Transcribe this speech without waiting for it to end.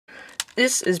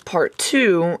This is part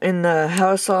 2 in the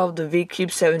How to Solve the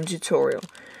V-Cube 7 tutorial.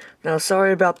 Now,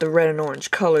 sorry about the red and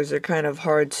orange colors, they're kind of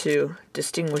hard to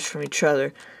distinguish from each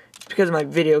other. It's because of my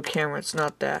video camera, it's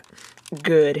not that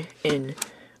good in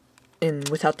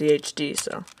without the HD,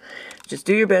 so just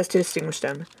do your best to distinguish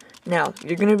them. Now,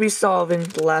 you're going to be solving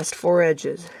the last 4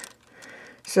 edges.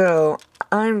 So,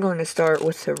 I'm going to start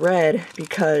with the red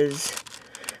because,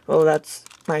 well, that's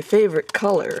my favorite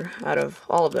color out of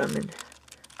all of them, and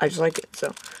I just like it, so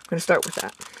I'm going to start with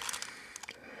that.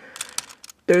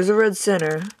 There's a red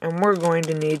center, and we're going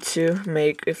to need to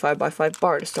make a 5x5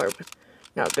 bar to start with.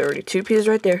 Now, there are already 2 pieces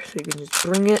right there, so you can just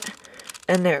bring it,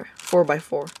 and there,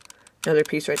 4x4. Another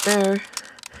piece right there,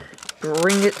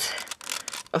 bring it,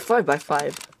 a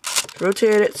 5x5.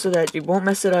 Rotate it so that you won't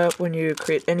mess it up when you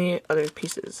create any other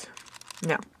pieces.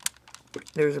 Now,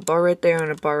 there's a bar right there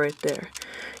and a bar right there.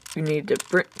 You need to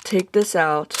take this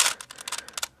out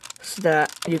so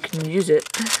that you can use it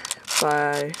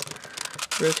by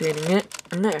rotating it,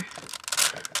 and there.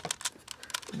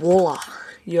 Voila!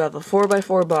 You have a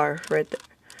 4x4 bar right there.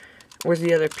 Where's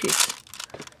the other piece?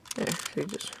 There, so you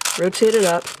just rotate it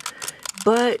up,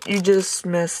 but you just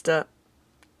messed up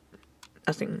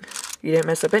nothing. You didn't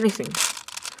mess up anything.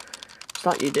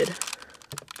 Thought you did.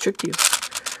 Tricked you.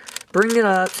 Bring it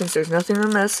up since there's nothing to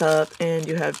mess up, and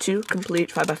you have 2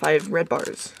 complete 5x5 red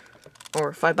bars.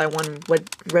 Or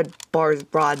 5x1 red bars,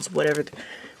 rods, whatever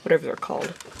they're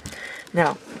called.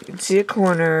 Now, you can see a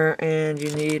corner, and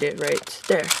you need it right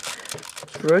there.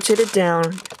 Rotate it down.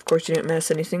 Of course, you didn't mess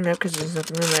anything up because there's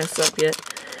nothing to mess up yet.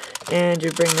 And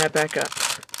you bring that back up.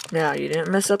 Now, you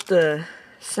didn't mess up the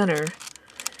center,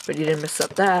 but you didn't mess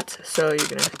up that, so you're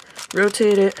going to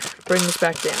rotate it, bring this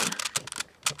back down.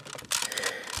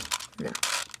 Now,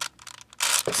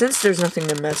 since there's nothing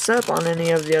to mess up on any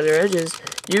of the other edges,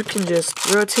 you can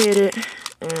just rotate it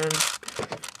and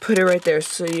put it right there,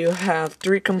 so you have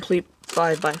 3 complete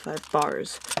 5x5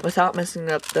 bars without messing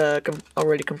up the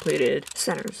already completed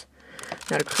centers.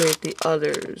 Now to create the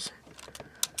others,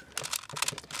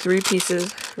 3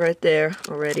 pieces right there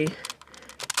already.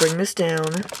 Bring this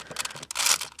down,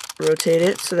 rotate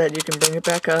it so that you can bring it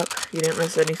back up. You didn't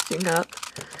mess anything up,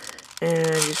 and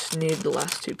you just need the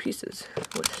last 2 pieces,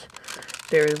 which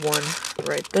there is one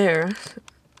right there.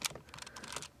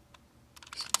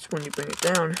 So when you bring it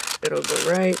down, it'll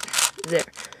go right there.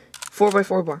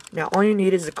 4x4 bar. Now all you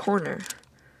need is a corner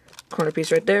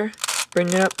piece right there. Bring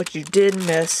it up, but you did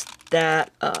mess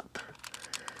that up.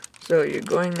 So you're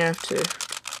going to have to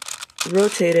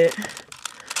rotate it,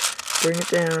 bring it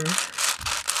down,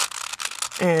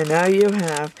 and now you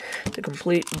have the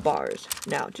complete bars.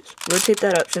 Now just rotate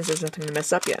that up since there's nothing to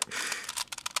mess up yet.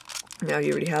 Now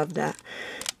you already have that,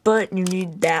 but you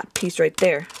need that piece right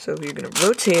there. So you're going to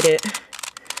rotate it,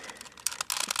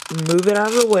 move it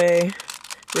out of the way,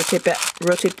 rotate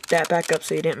that back up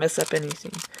so you didn't mess up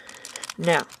anything.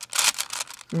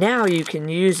 Now you can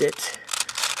use it.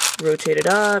 Rotate it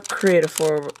up, create a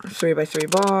 3x3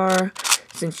 bar.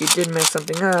 Since you did mess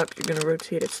something up, you're going to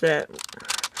rotate it so that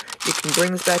you can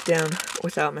bring this back down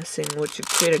without messing what you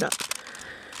created up.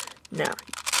 Now,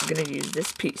 you're going to use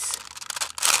this piece.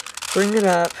 Bring it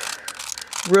up,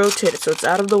 rotate it so it's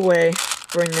out of the way,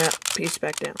 bring that piece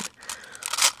back down.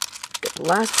 Get the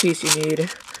last piece you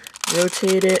need,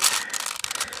 rotate it,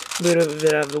 move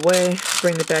it out of the way,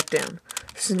 bring it back down.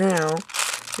 So now,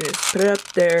 you just put it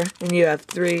up there, and you have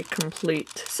 3 complete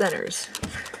centers.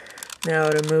 Now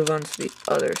to move on to the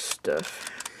other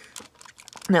stuff.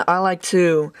 Now I like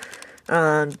to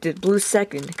do blue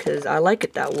second because I like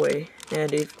it that way.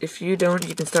 And if you don't,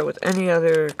 you can start with any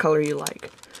other color you like.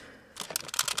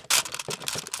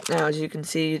 Now as you can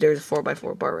see, there's a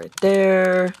 4x4 bar right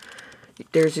there.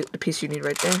 There's the piece you need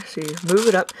right there. So you move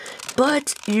it up.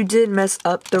 But you did mess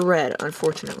up the red,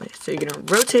 unfortunately. So you're going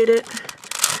to rotate it,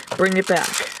 bring it back.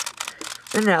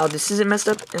 And now this isn't messed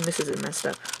up, and this isn't messed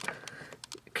up.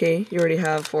 Okay, you already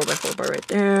have 4x4 bar right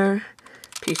there.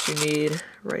 Piece you need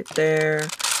right there.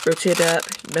 Rotate it up.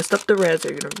 You messed up the red, so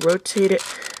you're going to rotate it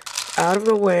out of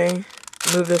the way.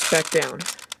 Move this back down.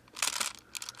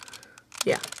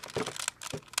 Yeah.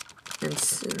 And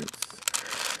so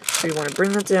you want to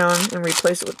bring that down and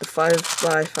replace it with the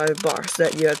 5x5 bar so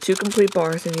that you have 2 complete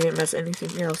bars and you didn't mess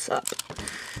anything else up.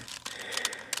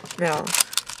 Now,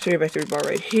 3x3 bar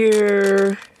right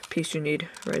here. Piece you need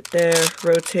right there.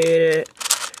 Rotate it.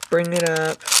 Bring it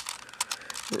up.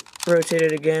 Rotate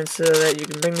it again so that you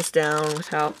can bring this down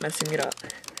without messing it up.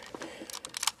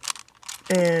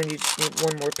 And you just need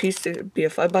one more piece to be a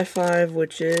 5x5,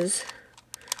 which is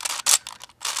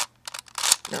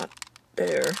not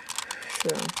there. So,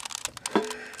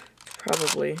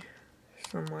 probably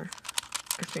somewhere,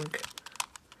 I think.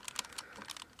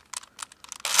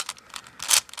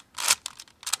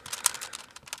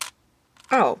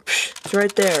 It's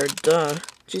right there, duh.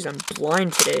 Jeez, I'm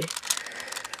blind today.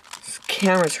 This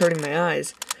camera's hurting my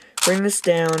eyes. Bring this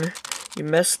down. You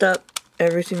messed up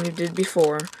everything you did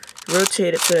before.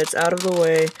 Rotate it so that it's out of the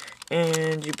way,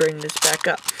 and you bring this back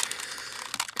up.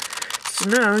 So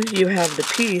now you have the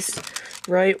piece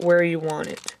right where you want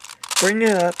it. Bring it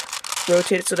up,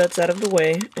 rotate it so that's out of the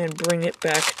way, and bring it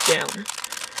back down.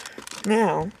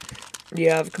 Now, you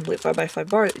have a complete 5x5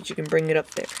 bar that you can bring it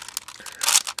up there.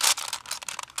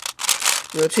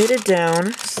 Rotate it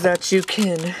down so that you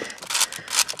can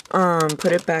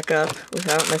put it back up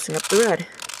without messing up the red.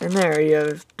 And there, you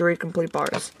have 3 complete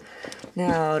bars.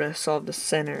 Now to solve the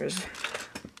centers.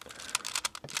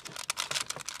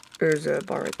 There's a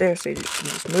bar right there, so you can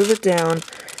just move it down.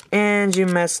 And you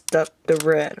messed up the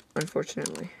red,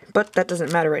 unfortunately. But that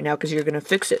doesn't matter right now because you're going to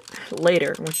fix it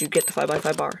later once you get the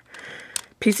 5x5 bar.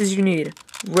 Pieces you need.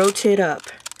 Rotate up.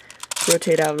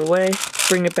 Rotate out of the way.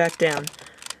 Bring it back down.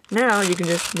 Now you can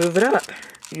just move it up.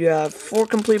 You have 4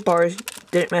 complete bars.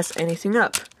 Didn't mess anything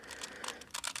up.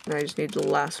 Now I just need the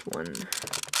last one.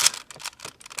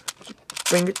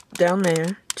 Bring it down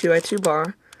there. 2x2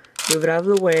 bar. Move it out of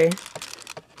the way.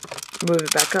 Move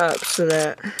it back up so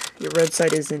that your red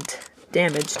side isn't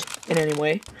damaged in any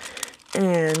way.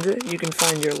 And you can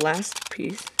find your last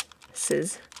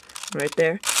pieces right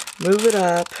there. Move it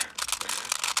up.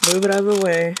 Move it out of the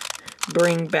way.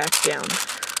 Bring back down.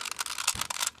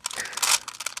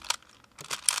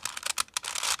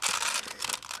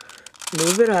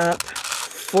 Move it up.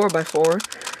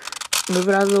 4x4. Move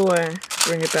it out of the way.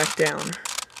 Bring it back down.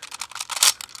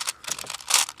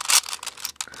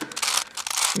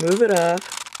 Move it up.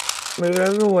 Move it out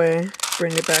of the way.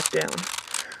 Bring it back down.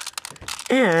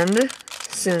 And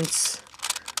since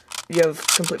you have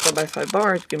complete 5x5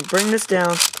 bars, you can bring this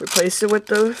down, replace it with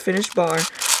the finished bar,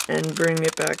 and bring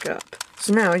it back up.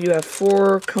 So now you have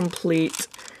 4 complete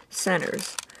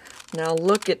centers. Now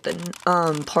look at the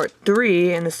part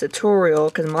 3 in this tutorial,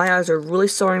 because my eyes are really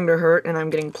starting to hurt and I'm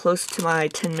getting close to my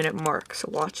 10-minute mark. So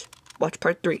watch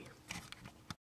part 3.